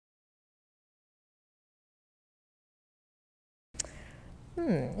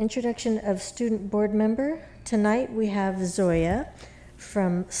Introduction of student board member. Tonight we have Zoya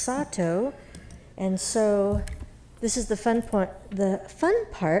from Sato, and so this is the fun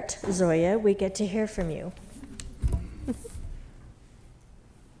part, Zoya. We get to hear from you.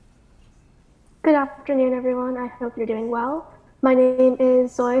 Good afternoon, everyone. I hope you're doing well. My name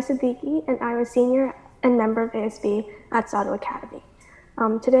is Zoya Siddiqui, and I'm a senior and member of ASB at Sato Academy.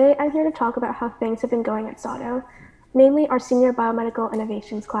 Today, I'm here to talk about how things have been going at Sato, namely our Senior Biomedical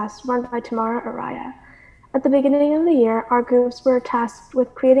Innovations class run by Tamara Araya. At the beginning of the year, our groups were tasked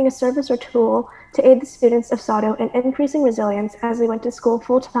with creating a service or tool to aid the students of Sato in increasing resilience as they went to school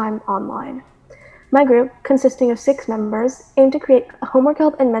full-time online. My group, consisting of 6 members, aimed to create homework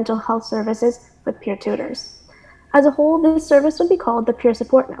help and mental health services with peer tutors. As a whole, this service would be called the Peer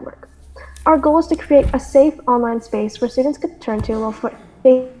Support Network. Our goal is to create a safe online space where students could turn to while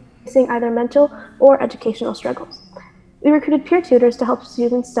facing either mental or educational struggles. We recruited peer tutors to help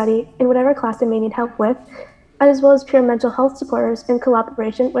students study in whatever class they may need help with, as well as peer mental health supporters in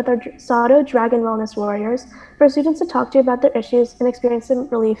collaboration with our Sato Dragon Wellness Warriors for students to talk to about their issues and experience some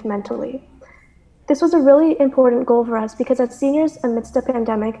relief mentally. This was a really important goal for us because as seniors amidst a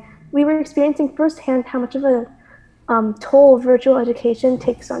pandemic, we were experiencing firsthand how much of a toll virtual education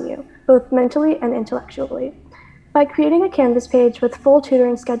takes on you, both mentally and intellectually. By creating a Canvas page with full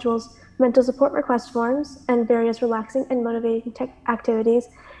tutoring schedules, mental support request forms, and various relaxing and motivating activities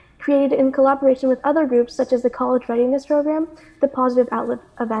created in collaboration with other groups such as the College Readiness Program, the Positive Outlet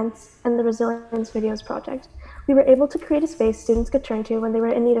events, and the Resilience Videos Project, we were able to create a space students could turn to when they were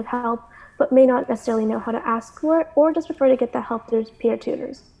in need of help but may not necessarily know how to ask for it or just prefer to get that help through peer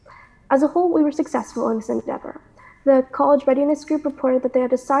tutors. As a whole, we were successful in this endeavor. The College Readiness Group reported that they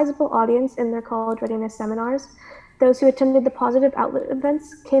had a sizable audience in their college readiness seminars. Those who attended the Positive Outlet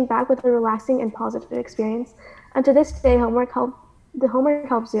events came back with a relaxing and positive experience. And to this day, the Homework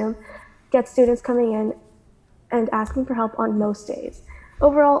Help Zoom gets students coming in and asking for help on most days.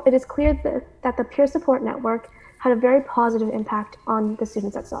 Overall, it is clear that the Peer Support Network had a very positive impact on the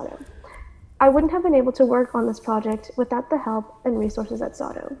students at Sato. I wouldn't have been able to work on this project without the help and resources at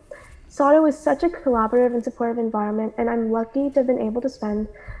Sato. Sato is such a collaborative and supportive environment, and I'm lucky to have been able to spend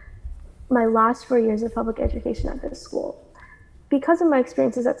my last 4 years of public education at this school. Because of my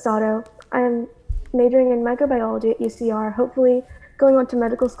experiences at Sato, I am majoring in microbiology at UCR, hopefully going on to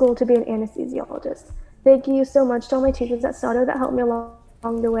medical school to be an anesthesiologist. Thank you so much to all my teachers at Sato that helped me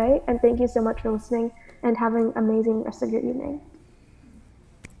along the way, and thank you so much for listening and having an amazing rest of your evening.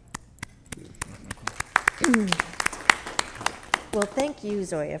 Well, thank you,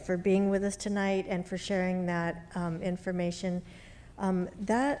 Zoya, for being with us tonight and for sharing that information.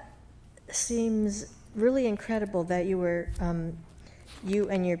 That seems really incredible that you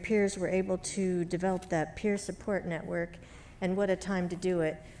and your peers were able to develop that peer support network, and what a time to do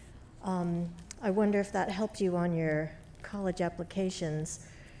it. I wonder if that helped you on your college applications.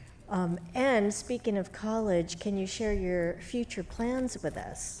 And speaking of college, can you share your future plans with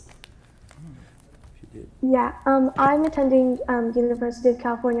us? Yeah, I'm attending University of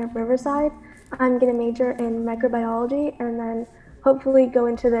California, Riverside. I'm going to major in microbiology and then hopefully go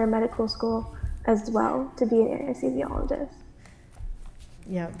into their medical school as well to be an anesthesiologist.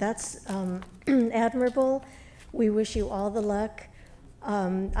 Yeah, that's admirable. We wish you all the luck.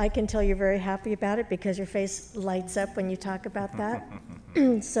 I can tell you're very happy about it because your face lights up when you talk about that.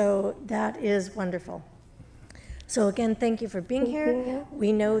 So that is wonderful. So again, thank you for being here.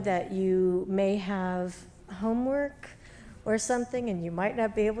 We know that you may have homework or something and you might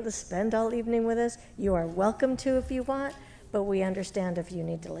not be able to spend all evening with us. You are welcome to if you want, but we understand if you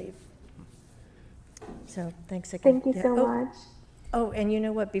need to leave. So thanks again. Thank you so much. Oh, and you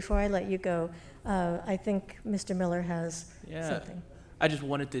know what, before I let you go, I think Mr. Miller has something. I just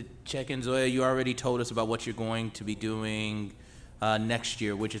wanted to check in, Zoya. You already told us about what you're going to be doing next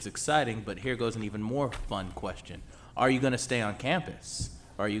year, which is exciting, but here goes an even more fun question. Are you going to stay on campus,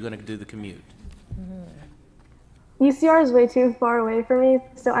 or are you going to do the commute? UCR is way too far away for me,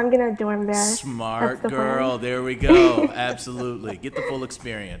 so I'm going to dorm there. Smart girl. There we go. Absolutely. Get the full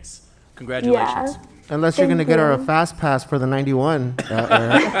experience. Congratulations. Yeah. Unless you're going to get her a fast pass for the 91.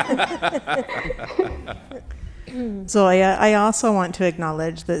 Zoya, I also want to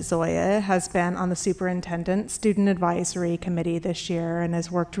acknowledge that Zoya has been on the Superintendent Student Advisory Committee this year and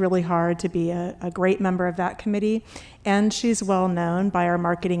has worked really hard to be a great member of that committee. And she's well known by our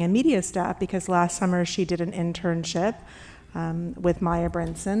marketing and media staff because last summer she did an internship with Maya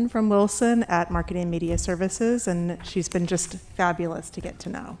Brinson from Wilson at Marketing and Media Services, and she's been just fabulous to get to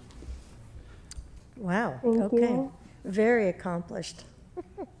know. Wow, Thank you. Very accomplished.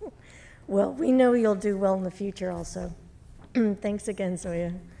 Well, we know you'll do well in the future also. Thanks again,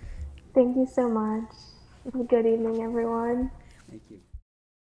 Zoya. Thank you so much. Have a good evening, everyone. Thank you.